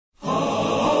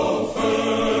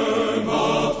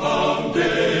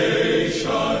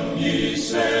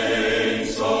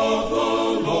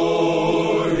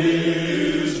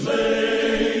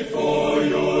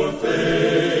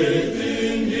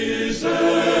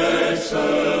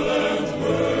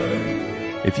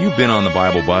If you've been on the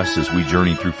Bible bus as we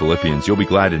journey through Philippians, you'll be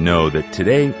glad to know that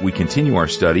today we continue our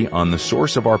study on the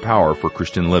source of our power for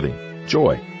Christian living,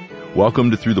 joy. Welcome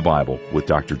to Through the Bible with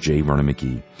Dr. J. Vernon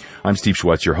McGee. I'm Steve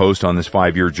Schwetz, your host on this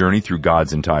 5-year journey through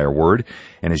God's entire Word.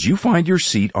 And as you find your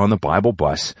seat on the Bible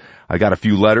bus, I got a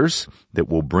few letters that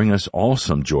will bring us all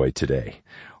some joy today.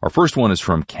 Our first one is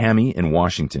from Cammie in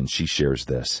Washington. She shares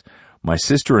this. My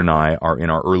sister and I are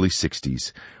in our early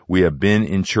 60s. We have been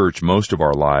in church most of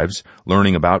our lives,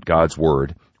 learning about God's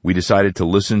Word. We decided to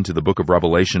listen to the book of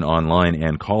Revelation online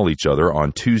and call each other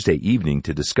on Tuesday evening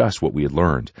to discuss what we had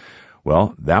learned.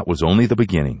 Well, that was only the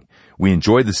beginning. We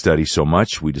enjoyed the study so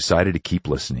much, we decided to keep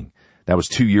listening. That was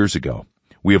 2 years ago.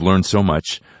 We have learned so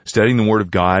much. Studying the Word of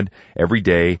God every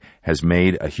day has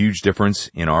made a huge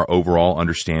difference in our overall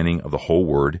understanding of the whole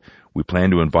Word. We plan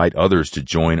to invite others to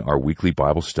join our weekly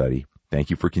Bible study. Thank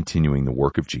you for continuing the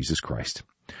work of Jesus Christ.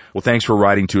 Well, thanks for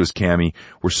writing to us, Cammie.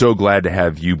 We're so glad to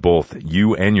have you both,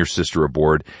 you and your sister,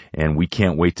 aboard, and we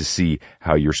can't wait to see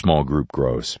how your small group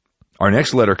grows. Our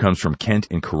next letter comes from Kent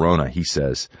in Corona. He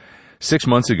says, 6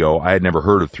 months ago, I had never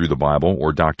heard of Through the Bible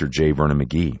or Dr. J. Vernon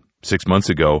McGee. 6 months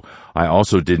ago, I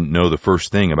also didn't know the first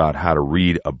thing about how to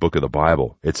read a book of the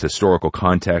Bible, its historical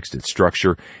context, its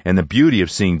structure, and the beauty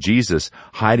of seeing Jesus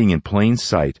hiding in plain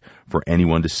sight for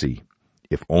anyone to see.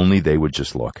 If only they would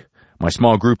just look. My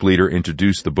small group leader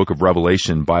introduced the Book of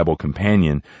Revelation Bible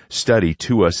Companion study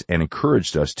to us and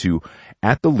encouraged us to,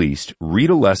 at the least, read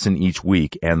a lesson each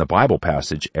week and the Bible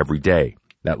passage every day.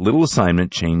 That little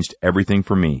assignment changed everything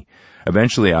for me.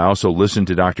 Eventually, I also listened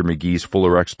to Dr. McGee's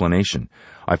fuller explanation.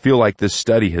 I feel like this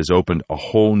study has opened a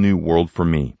whole new world for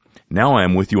me. Now I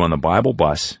am with you on the Bible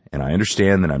bus, and I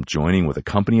understand that I'm joining with a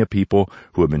company of people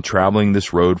who have been traveling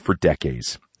this road for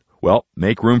decades. Well,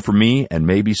 make room for me, and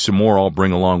maybe some more I'll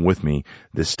bring along with me.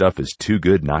 This stuff is too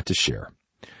good not to share.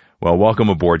 Well, welcome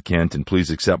aboard, Kent, and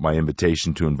please accept my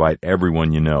invitation to invite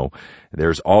everyone you know.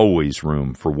 There's always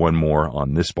room for one more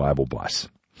on this Bible bus.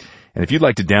 And if you'd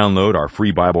like to download our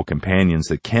free Bible companions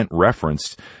that Kent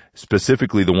referenced,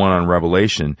 specifically the one on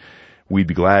Revelation, we'd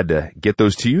be glad to get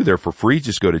those to you. They're for free.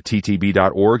 Just go to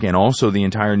ttb.org, and also the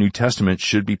entire New Testament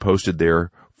should be posted there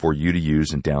for you to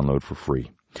use and download for free.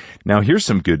 Now, here's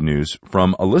some good news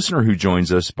from a listener who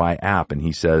joins us by app, and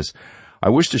he says, I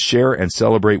wish to share and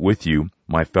celebrate with you,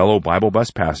 my fellow Bible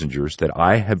bus passengers, that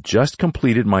I have just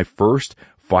completed my first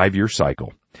 5-year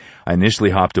cycle. I initially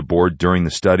hopped aboard during the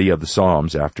study of the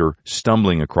Psalms after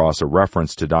stumbling across a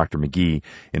reference to Dr. McGee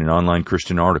in an online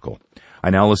Christian article.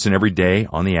 I now listen every day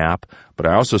on the app, but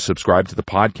I also subscribe to the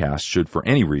podcast should for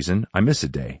any reason I miss a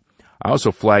day. I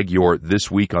also flag your This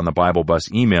Week on the Bible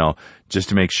Bus email just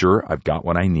to make sure I've got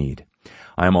what I need.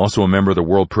 I am also a member of the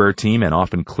World Prayer Team and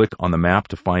often click on the map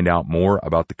to find out more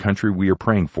about the country we are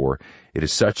praying for. It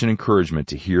is such an encouragement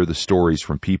to hear the stories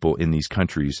from people in these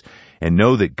countries and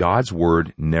know that God's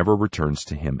Word never returns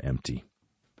to Him empty.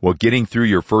 Well, getting through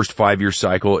your first 5-year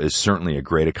cycle is certainly a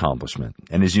great accomplishment.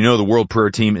 And as you know, the World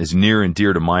Prayer Team is near and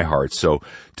dear to my heart. So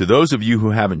to those of you who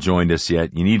haven't joined us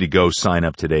yet, you need to go sign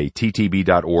up today,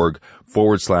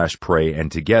 ttb.org/pray.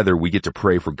 And together we get to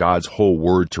pray for God's whole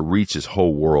Word to reach His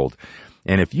whole world.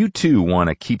 And if you too want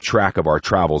to keep track of our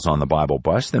travels on the Bible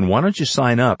bus, then why don't you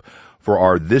sign up for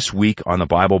our This Week on the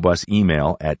Bible Bus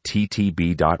email at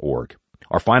ttb.org.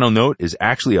 Our final note is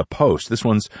actually a post. This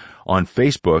one's on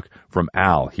Facebook from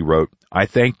Al. He wrote, I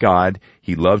thank God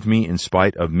He loved me in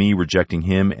spite of me rejecting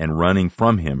Him and running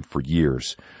from Him for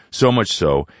years. So much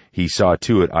so, He saw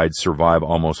to it I'd survive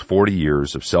almost 40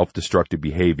 years of self-destructive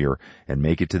behavior and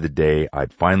make it to the day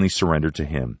I'd finally surrender to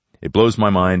Him. It blows my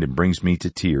mind and brings me to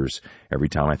tears every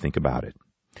time I think about it.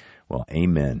 Well,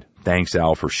 amen. Thanks,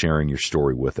 Al, for sharing your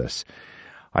story with us.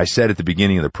 I said at the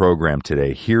beginning of the program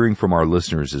today, hearing from our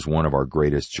listeners is one of our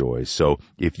greatest joys. So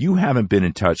if you haven't been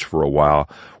in touch for a while,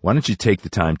 why don't you take the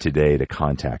time today to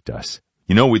contact us?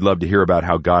 You know, we'd love to hear about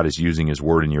how God is using His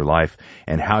Word in your life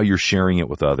and how you're sharing it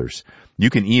with others. You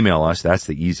can email us, that's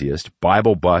the easiest,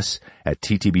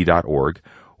 biblebus@ttb.org,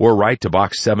 or write to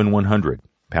Box 7100,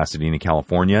 Pasadena,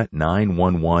 California,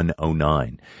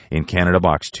 91109. In Canada,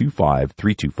 Box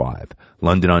 25325,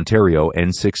 London, Ontario,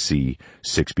 N6C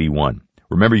 6B1.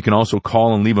 Remember, you can also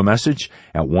call and leave a message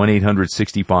at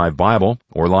 1-800-65-BIBLE,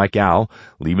 or like Al,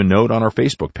 leave a note on our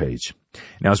Facebook page.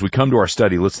 Now, as we come to our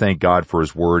study, let's thank God for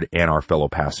His Word and our fellow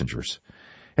passengers.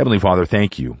 Heavenly Father,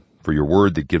 thank You for Your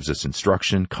Word that gives us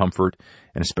instruction, comfort,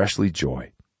 and especially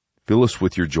joy. Fill us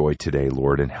with Your joy today,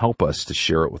 Lord, and help us to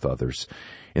share it with others.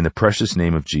 In the precious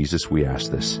name of Jesus, we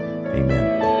ask this.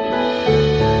 Amen.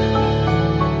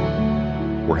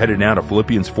 We're headed now to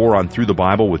Philippians 4 on Through the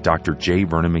Bible with Dr. J.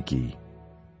 Vernon McGee.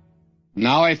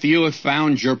 Now, if you have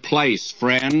found your place,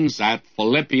 friends, at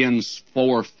Philippians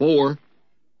 4:4,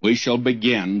 we shall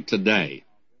begin today.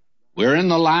 We're in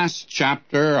the last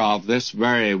chapter of this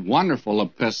very wonderful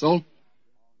epistle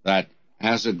that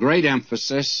has a great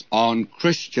emphasis on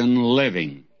Christian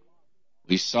living.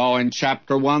 We saw in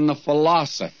chapter 1 the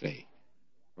philosophy.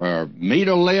 For me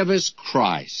to live is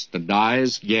Christ, to die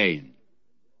is gain.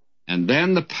 And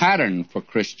then the pattern for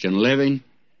Christian living,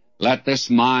 let this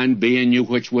mind be in you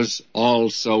which was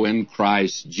also in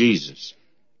Christ Jesus.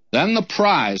 Then the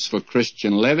prize for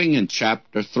Christian living in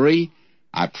chapter 3,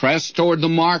 I press toward the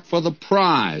mark for the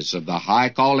prize of the high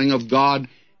calling of God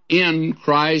in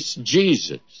Christ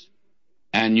Jesus.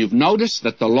 And you've noticed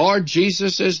that the Lord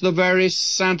Jesus is the very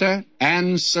center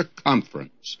and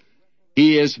circumference.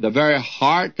 He is the very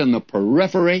heart and the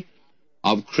periphery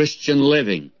of Christian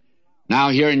living. Now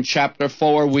here in chapter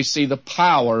 4 we see the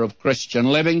power of Christian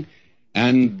living,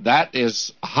 and that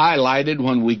is highlighted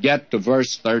when we get to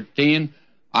verse 13.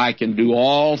 I can do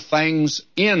all things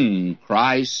in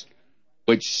Christ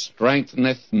which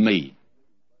strengtheneth me.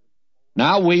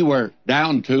 Now we were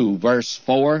down to verse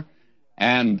 4,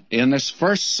 and in this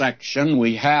first section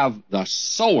we have the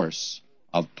source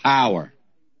of power.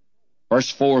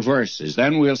 First 4 verses.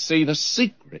 Then we'll see the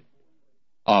secret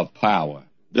of power.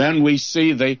 Then we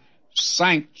see the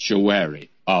sanctuary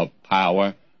of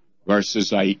power,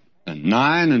 verses 8 and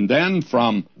 9. And then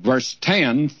from verse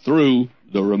 10 through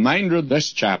the remainder of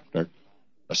this chapter,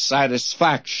 the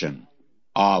satisfaction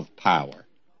of power.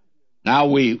 Now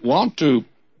we want to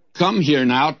come here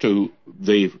now to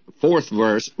the 4th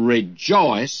verse,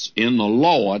 rejoice in the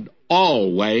Lord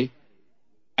always.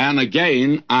 And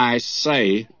again, I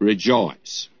say,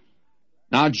 rejoice.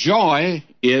 Now, joy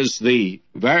is the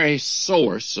very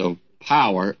source of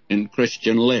power in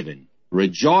Christian living.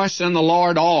 Rejoice in the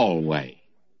Lord always.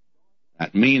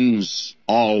 That means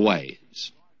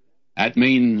always. That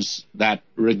means that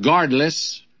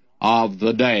regardless of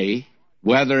the day,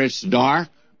 whether it's dark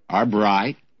or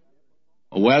bright,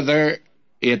 whether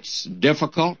it's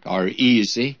difficult or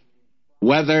easy,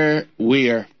 whether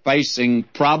we are facing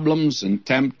problems and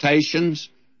temptations,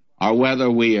 or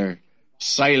whether we are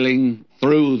sailing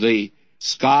through the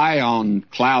sky on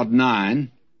cloud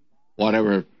 9,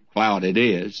 whatever cloud it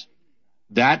is,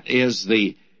 that is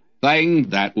the thing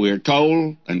that we're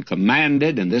told and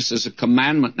commanded, and this is a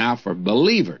commandment now for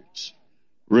believers.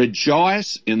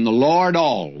 Rejoice in the Lord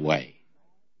always.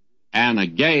 And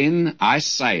again, I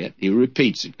say it, he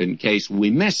repeats it in case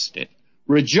we missed it.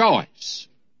 Rejoice.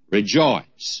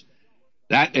 Rejoice.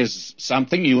 That is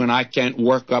something you and I can't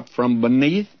work up from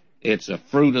beneath. It's a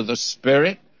fruit of the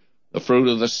Spirit. The fruit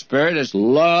of the Spirit is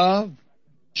love,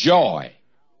 joy.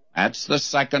 That's the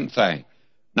second thing.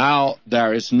 Now,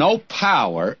 there is no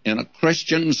power in a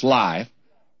Christian's life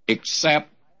except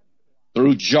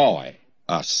through joy.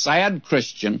 A sad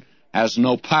Christian has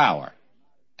no power.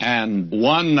 And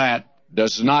one that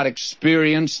does not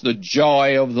experience the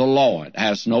joy of the Lord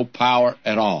has no power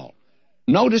at all.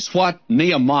 Notice what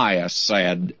Nehemiah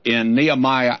said in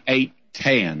Nehemiah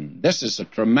 8:10. This is a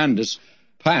tremendous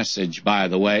passage, by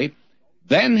the way.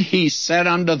 Then he said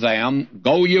unto them,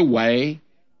 go your way,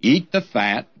 eat the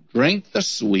fat, drink the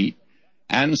sweet,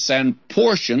 and send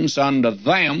portions unto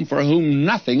them for whom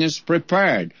nothing is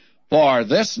prepared. For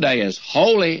this day is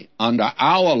holy unto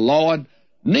our Lord,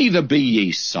 neither be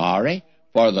ye sorry,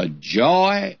 for the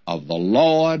joy of the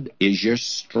Lord is your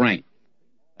strength.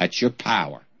 That's your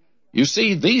power. You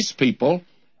see, these people,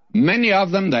 many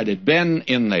of them that had been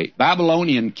in the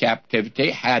Babylonian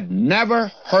captivity, had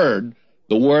never heard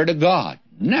the Word of God.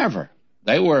 Never.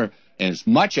 They were as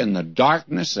much in the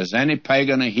darkness as any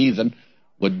pagan or heathen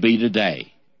would be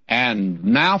today. And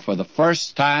now, for the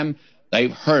first time,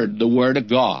 they've heard the Word of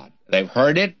God. They've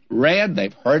heard it read,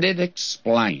 they've heard it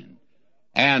explained.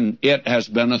 And it has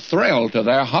been a thrill to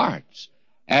their hearts.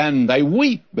 And they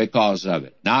weep because of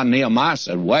it. Now, Nehemiah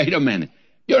said, wait a minute.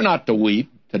 You're not to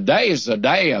weep. Today is a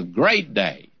day, a great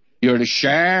day. You're to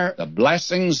share the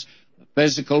blessings, the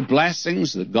physical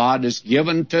blessings that God has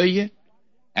given to you,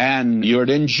 and you're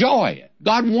to enjoy it.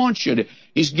 God wants you to.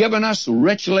 He's given us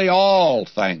richly all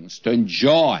things to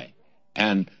enjoy.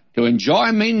 And to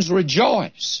enjoy means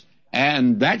rejoice.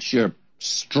 And that's your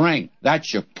strength.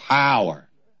 That's your power.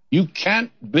 You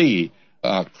can't be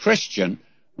a Christian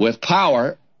with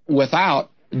power without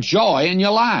joy in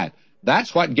your life.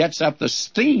 That's what gets up the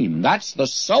steam. That's the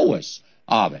source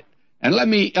of it. And let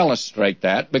me illustrate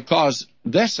that, because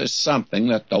this is something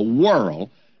that the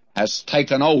world has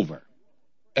taken over.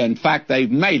 In fact,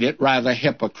 they've made it rather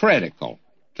hypocritical.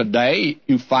 Today,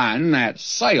 you find that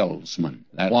salesmen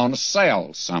that want to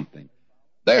sell something,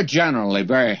 they're generally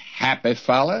very happy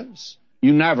fellows,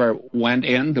 You never went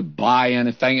in to buy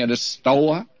anything at a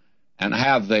store and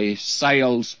have the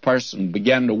salesperson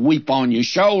begin to weep on your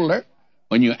shoulder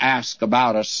when you ask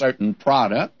about a certain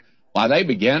product. Why, they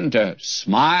begin to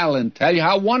smile and tell you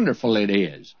how wonderful it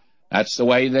is. That's the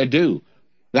way they do.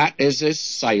 That is his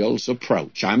sales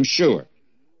approach, I'm sure.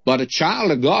 But a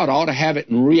child of God ought to have it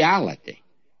in reality,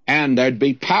 and there'd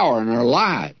be power in our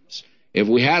lives if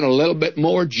we had a little bit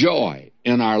more joy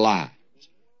in our lives.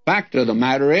 Fact of the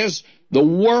matter is, the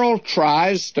world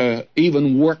tries to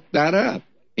even work that up.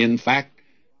 In fact,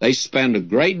 they spend a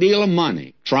great deal of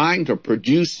money trying to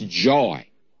produce joy,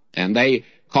 and they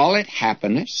call it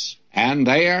happiness, and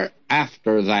they are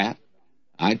after that.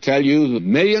 I tell you,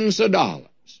 millions of dollars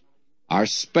are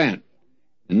spent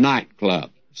in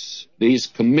nightclubs. These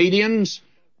comedians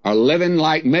are living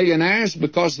like millionaires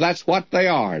because that's what they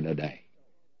are today.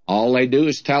 All they do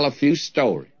is tell a few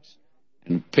stories,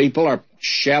 and people are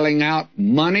shelling out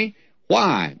money.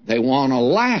 Why? They want to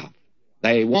laugh.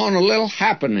 They want a little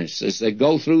happiness as they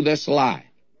go through this life.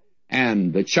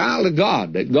 And the child of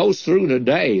God that goes through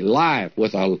today life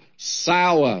with a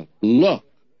sour look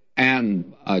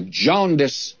and a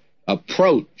jaundiced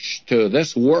approach to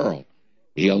this world,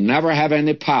 he'll never have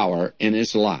any power in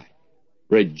his life.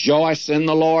 Rejoice in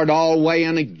the Lord always,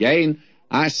 and again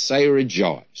I say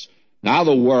rejoice. Now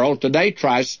the world today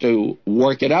tries to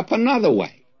work it up another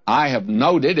way. I have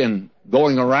noted in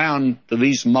going around to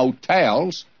these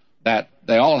motels that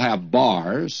they all have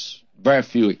bars, very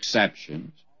few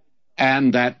exceptions,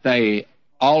 and that they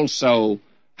also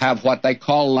have what they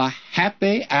call a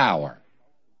happy hour.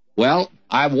 Well,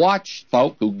 I've watched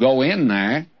folk who go in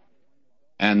there,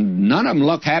 and none of them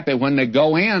look happy when they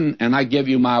go in, and I give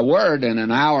you my word, in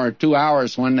an hour or 2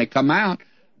 hours when they come out,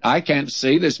 I can't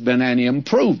see there's been any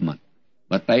improvement.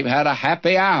 But they've had a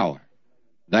happy hour.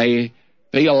 They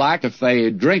feel like if they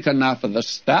drink enough of the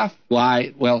stuff, why,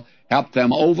 it will help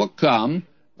them overcome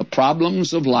the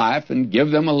problems of life and give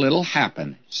them a little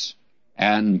happiness.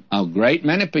 And a great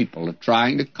many people are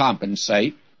trying to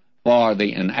compensate for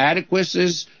the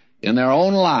inadequacies in their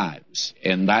own lives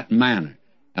in that manner.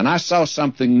 And I saw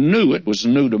something new. It was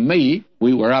new to me.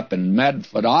 We were up in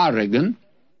Medford, Oregon,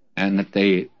 and at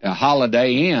the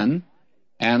Holiday Inn,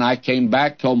 and I came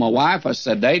back, told my wife, I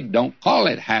said, they don't call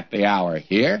it happy hour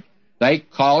here. They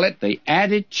call it the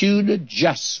attitude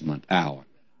adjustment hour.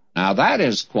 Now, that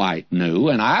is quite new,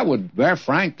 and I would very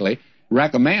frankly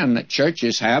recommend that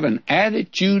churches have an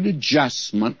attitude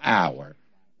adjustment hour.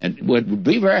 And it would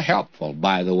be very helpful,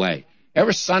 by the way.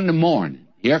 Every Sunday morning,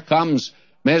 here comes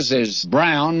Mrs.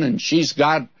 Brown, and she's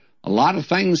got a lot of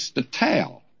things to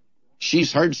tell.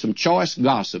 She's heard some choice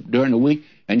gossip during the week,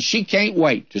 and she can't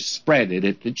wait to spread it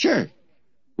at the church.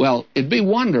 Well, it'd be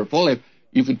wonderful if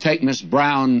you could take Miss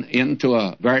Brown into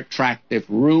a very attractive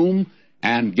room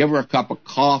and give her a cup of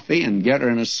coffee and get her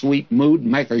in a sweet mood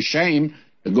and make her ashamed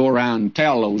to go around and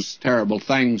tell those terrible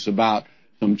things about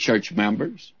some church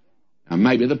members. And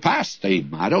maybe the pastor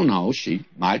even, I don't know, she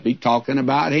might be talking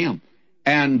about him.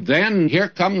 And then here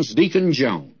comes Deacon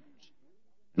Jones.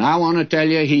 And I want to tell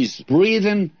you, he's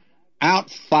breathing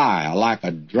out fire like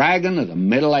a dragon of the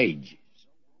Middle Ages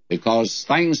because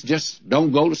things just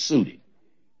don't go to suit him.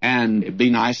 And it'd be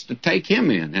nice to take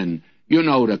him in and,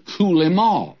 to cool him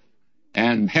off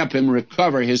and help him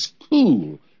recover his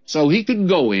cool so he could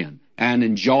go in and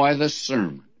enjoy the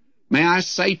sermon. May I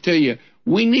say to you,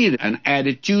 we need an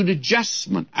attitude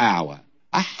adjustment hour,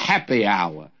 a happy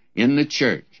hour in the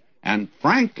church. And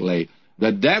frankly,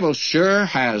 the devil sure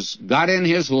has got in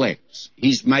his licks.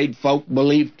 He's made folk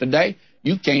believe today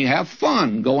you can't have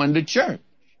fun going to church.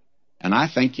 And I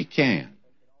think you can.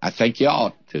 I think you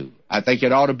ought to. I think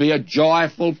it ought to be a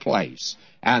joyful place.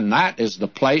 And that is the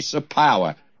place of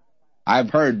power.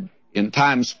 I've heard in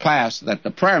times past that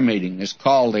the prayer meeting is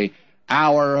called the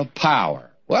hour of power.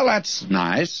 Well, that's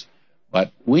nice,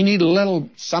 but we need a little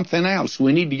something else.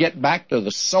 We need to get back to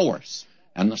the source.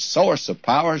 And the source of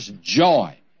power is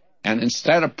joy. And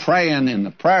instead of praying in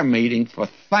the prayer meeting for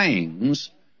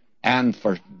things and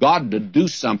for God to do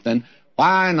something,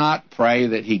 why not pray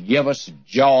that He give us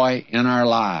joy in our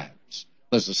lives?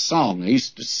 There's a song I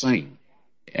used to sing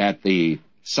at the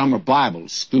summer Bible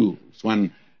schools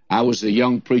when I was a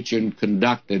young preacher and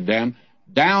conducted them.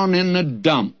 Down in the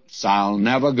dumps I'll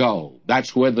never go.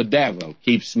 That's where the devil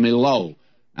keeps me low.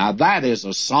 Now that is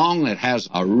a song that has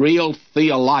a real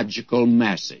theological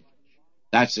message.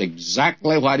 That's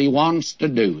exactly what he wants to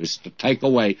do, is to take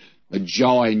away the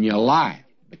joy in your life,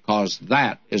 because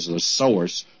that is the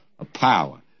source of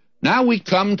power. Now we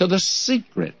come to the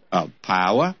secret of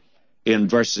power in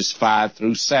verses 5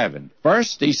 through 7.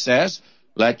 First, he says,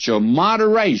 let your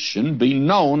moderation be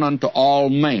known unto all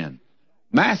men.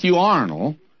 Matthew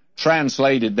Arnold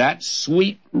translated that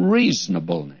sweet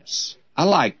reasonableness. I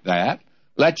like that.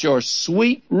 Let your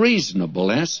sweet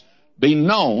reasonableness be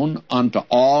known unto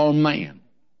all men.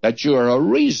 That you are a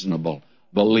reasonable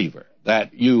believer.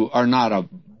 That you are not a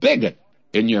bigot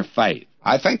in your faith.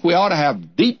 I think we ought to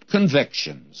have deep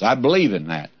convictions. I believe in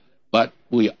that. But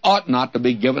we ought not to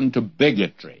be given to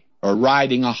bigotry or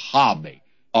riding a hobby,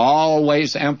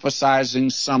 always emphasizing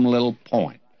some little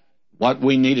point. What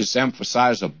we need is to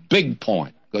emphasize a big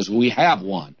point, because we have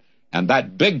one. And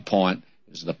that big point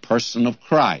is the person of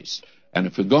Christ. And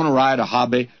if you're going to ride a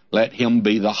hobby, let him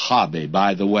be the hobby,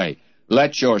 by the way.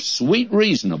 Let your sweet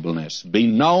reasonableness be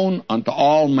known unto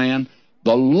all men.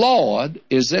 The Lord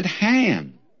is at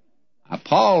hand. Now,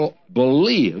 Paul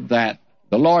believed that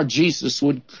the Lord Jesus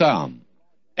would come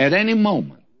at any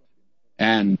moment.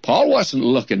 And Paul wasn't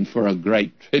looking for a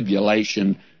great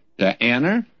tribulation to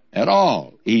enter at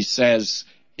all. He says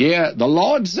here, the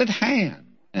Lord's at hand.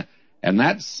 And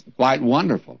that's quite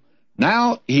wonderful.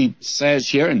 Now he says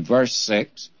here in verse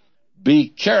 6, be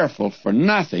careful for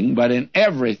nothing, but in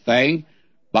everything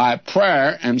by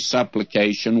prayer and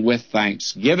supplication with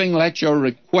thanksgiving, let your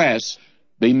requests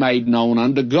be made known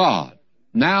unto God.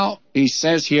 Now he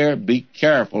says here, be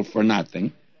careful for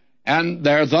nothing. And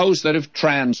there are those that have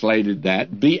translated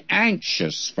that, be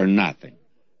anxious for nothing,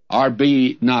 or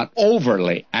be not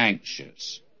overly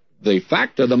anxious. The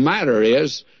fact of the matter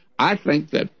is, I think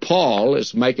that Paul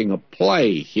is making a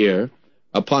play here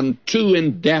upon two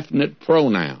indefinite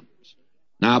pronouns.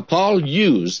 Now, Paul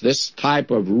used this type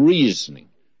of reasoning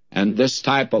and this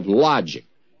type of logic,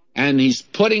 and he's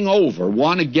putting over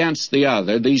one against the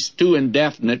other these two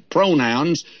indefinite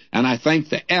pronouns, and I think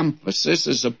the emphasis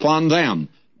is upon them.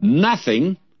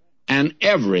 Nothing and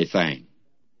everything.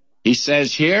 He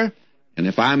says here, and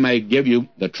if I may give you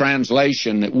the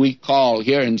translation that we call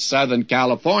here in Southern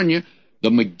California, the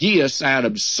Magius ad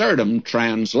absurdum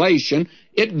translation,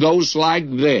 it goes like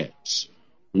this: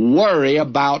 worry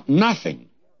about nothing,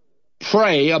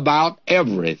 pray about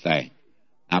everything.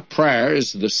 Now, prayer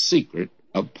is the secret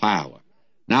of power.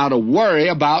 Now, to worry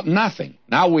about nothing.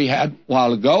 Now, we had, a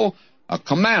while ago, a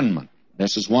commandment.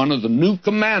 This is one of the new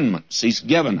commandments he's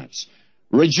given us.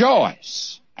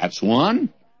 Rejoice. That's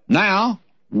one. Now,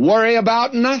 worry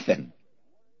about nothing.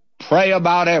 Pray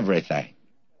about everything.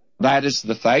 That is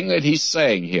the thing that he's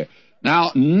saying here.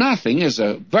 Now, nothing is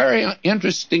a very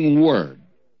interesting word.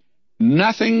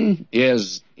 Nothing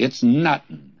is, it's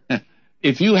nothing.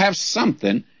 If you have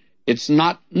something, it's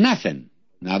not nothing.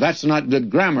 Now, that's not good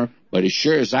grammar, but it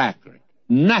sure is accurate.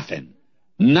 Nothing.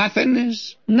 Nothing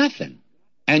is nothing.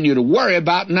 And you're to worry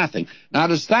about nothing. Now,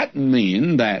 does that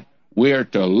mean that we're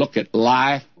to look at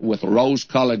life with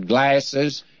rose-colored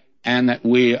glasses and that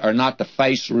we are not to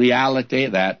face reality,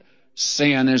 that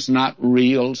sin is not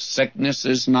real, sickness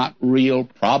is not real,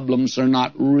 problems are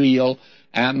not real,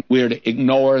 and we're to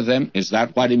ignore them? Is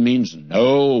that what he means?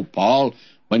 No, Paul,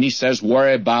 when he says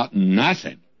worry about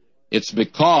nothing, it's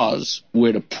because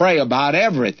we're to pray about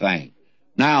everything.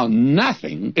 Now,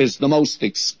 nothing is the most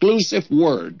exclusive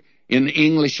word in the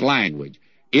English language.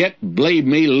 It, believe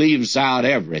me, leaves out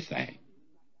everything.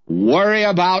 Worry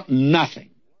about nothing.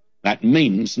 That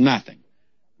means nothing.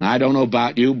 Now, I don't know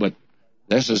about you, but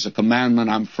this is a commandment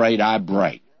I'm afraid I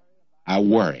break. I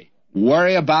worry.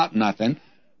 Worry about nothing,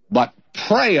 but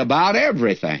pray about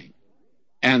everything.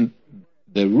 And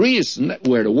the reason that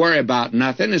we're to worry about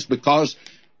nothing is because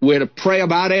we're to pray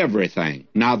about everything.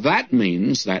 Now, that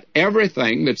means that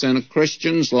everything that's in a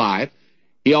Christian's life,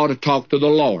 he ought to talk to the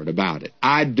Lord about it.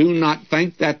 I do not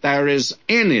think that there is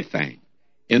anything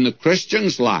in the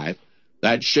Christian's life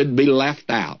that should be left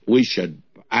out. We should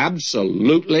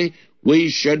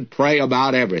pray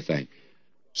about everything.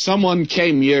 Someone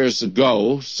came years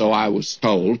ago, so I was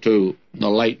told, to the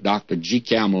late Dr. G.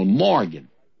 Campbell Morgan.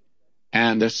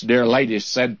 And this dear lady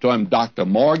said to him, Dr.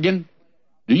 Morgan,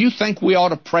 do you think we ought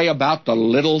to pray about the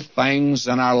little things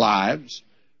in our lives?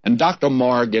 And Dr.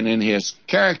 Morgan, in his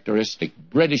characteristic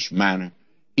British manner,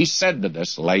 he said to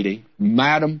this lady,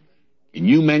 Madam, can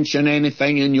you mention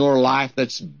anything in your life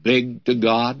that's big to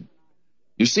God?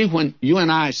 You see, when you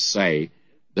and I say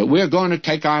that we're going to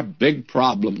take our big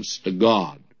problems to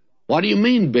God, what do you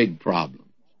mean big problems?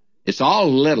 It's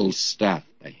all little stuff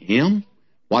to Him.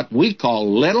 What we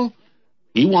call little,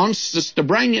 He wants us to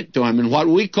bring it to Him. And what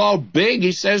we call big,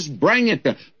 He says, bring it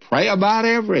to Him. Pray about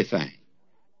everything.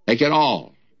 Take it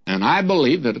all. And I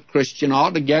believe that a Christian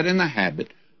ought to get in the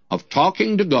habit of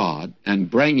talking to God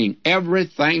and bringing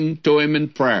everything to Him in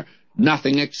prayer,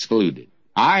 nothing excluded.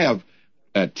 I have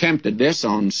attempted this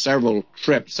on several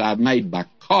trips I've made by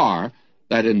car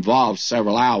that involved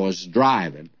several hours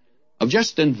driving. of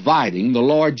just inviting the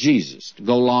Lord Jesus to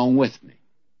go along with me.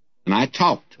 And I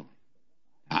talked to him.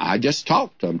 I just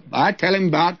talked to him. I tell him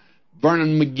about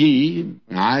Vernon McGee.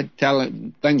 I tell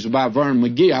him things about Vernon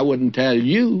McGee I wouldn't tell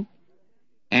you.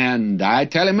 And I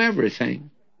tell him everything.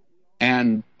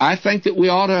 And I think that we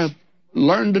ought to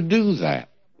learn to do that.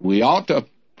 We ought to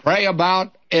pray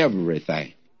about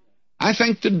everything. I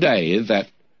think today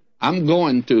that I'm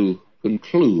going to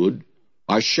conclude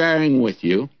by sharing with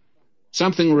you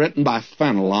something written by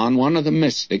Fenelon, one of the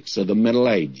mystics of the Middle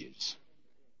Ages.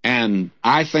 And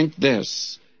I think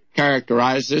this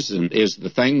characterizes and is the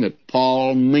thing that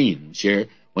Paul means here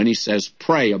when he says,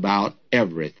 pray about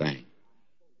everything.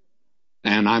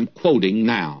 And I'm quoting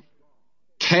now.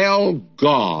 Tell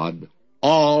God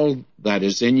all that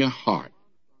is in your heart.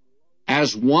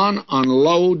 As one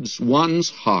unloads one's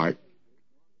heart,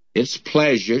 its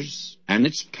pleasures and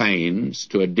its pains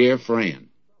to a dear friend.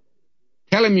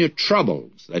 Tell him your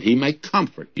troubles that he may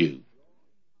comfort you.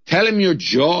 Tell him your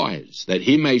joys that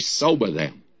he may sober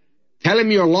them. Tell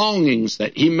him your longings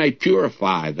that he may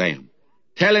purify them.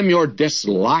 Tell him your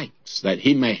dislikes that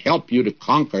he may help you to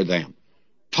conquer them.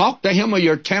 Talk to him of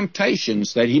your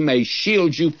temptations that he may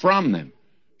shield you from them.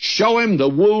 Show him the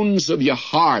wounds of your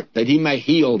heart that he may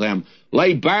heal them.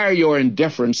 Lay bare your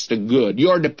indifference to good,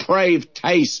 your depraved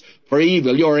taste for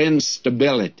evil, your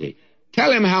instability.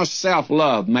 Tell him how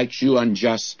self-love makes you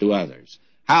unjust to others,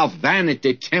 how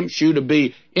vanity tempts you to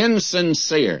be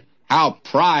insincere, how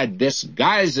pride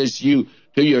disguises you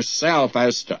to yourself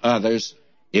as to others.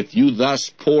 If you thus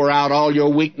pour out all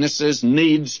your weaknesses,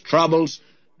 needs, troubles,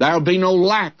 there'll be no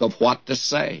lack of what to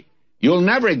say. You'll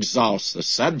never exhaust the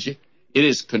subject. It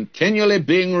is continually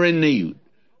being renewed.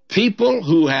 People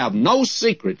who have no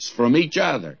secrets from each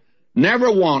other never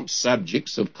want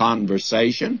subjects of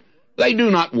conversation. They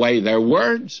do not weigh their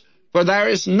words, for there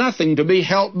is nothing to be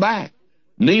held back.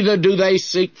 Neither do they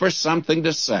seek for something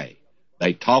to say.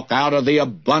 They talk out of the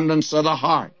abundance of the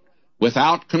heart,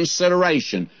 without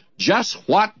consideration, just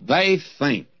what they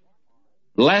think.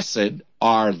 Blessed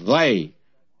are they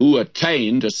who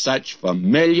attain to such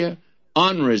familiar,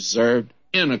 unreserved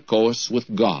intercourse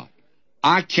with God.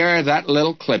 I carry that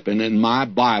little clipping in my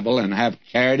Bible and have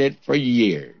carried it for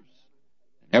years.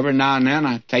 Every now and then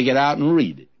I take it out and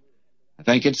read it. I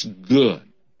think it's good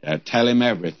to tell him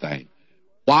everything.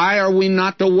 Why are we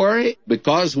not to worry?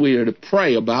 Because we are to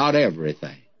pray about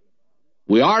everything.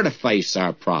 We are to face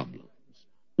our problems.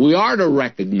 We are to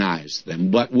recognize them,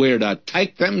 but we're to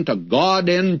take them to God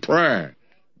in prayer.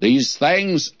 These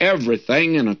things,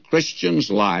 everything in a Christian's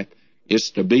life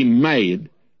is to be made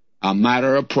a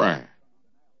matter of prayer.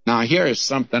 Now, here is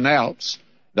something else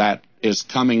that is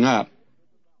coming up.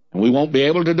 We won't be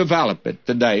able to develop it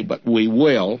today, but we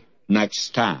will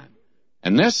next time.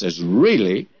 And this is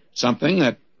really something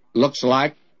that looks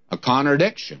like a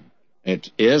contradiction. It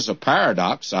is a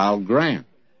paradox, I'll grant.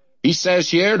 He says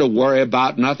here to worry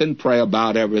about nothing, pray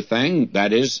about everything,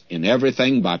 that is, in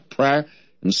everything by prayer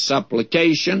and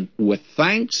supplication with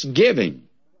thanksgiving.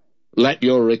 Let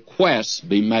your requests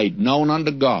be made known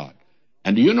unto God.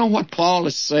 And do you know what Paul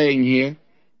is saying here?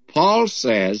 Paul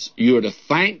says you're to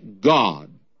thank God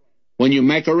when you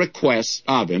make a request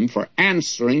of him for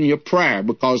answering your prayer,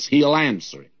 because he'll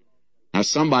answer it. Now,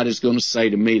 somebody's going to say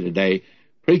to me today,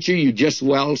 preacher, you just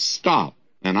well stop.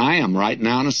 And I am right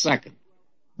now in a second.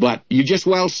 But you just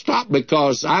well stop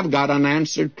because I've got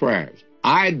unanswered prayers.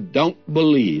 I don't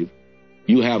believe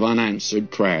you have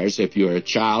unanswered prayers if you're a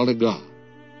child of God.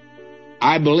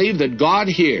 I believe that God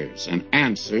hears and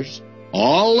answers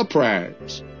all the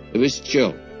prayers of his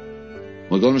children.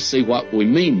 We're going to see what we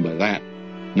mean by that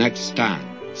next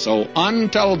time. So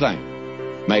until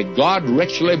then, may God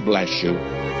richly bless you,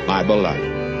 my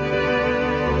beloved.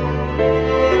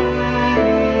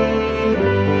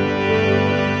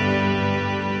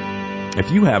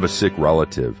 If you have a sick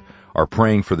relative, are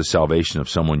praying for the salvation of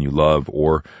someone you love,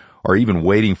 or are even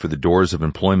waiting for the doors of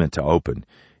employment to open,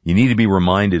 you need to be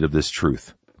reminded of this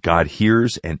truth. God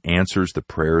hears and answers the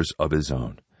prayers of his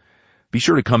own. Be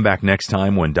sure to come back next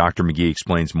time when Dr. McGee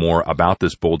explains more about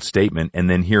this bold statement, and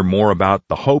then hear more about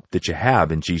the hope that you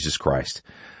have in Jesus Christ.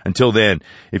 Until then,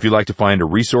 if you'd like to find a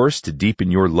resource to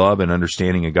deepen your love and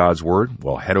understanding of God's Word,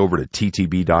 well, head over to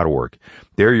ttb.org.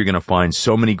 There you're going to find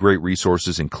so many great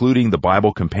resources, including the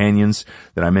Bible Companions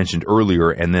that I mentioned earlier,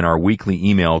 and then our weekly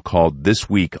email called This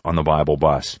Week on the Bible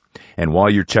Bus. And while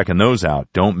you're checking those out,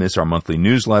 don't miss our monthly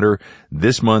newsletter.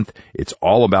 This month, it's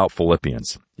all about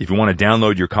Philippians. If you want to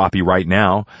download your copy right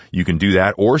now, you can do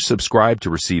that, or subscribe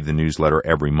to receive the newsletter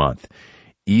every month,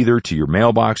 either to your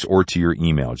mailbox or to your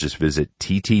email. Just visit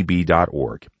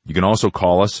ttb.org. You can also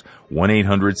call us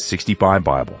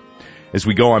 1-800-65-BIBLE. As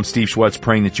we go, I'm Steve Schwetz,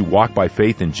 praying that you walk by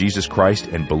faith in Jesus Christ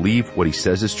and believe what He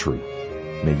says is true.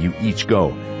 May you each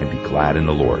go and be glad in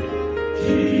the Lord.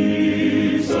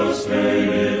 Jesus made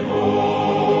it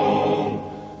home,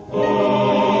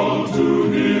 all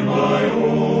to Him I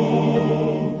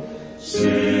owe.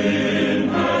 Sin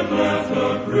had left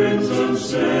a crimson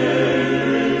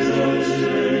stain,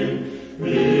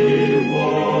 He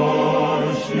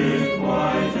washed it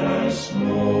white as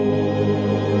snow.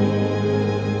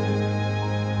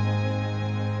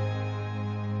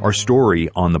 Our story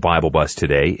on the Bible Bus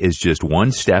today is just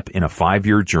one step in a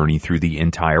 5-year journey through the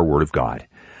entire Word of God.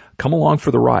 Come along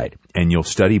for the ride, and you'll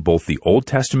study both the Old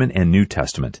Testament and New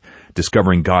Testament,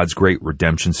 discovering God's great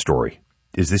redemption story.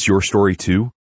 Is this your story too?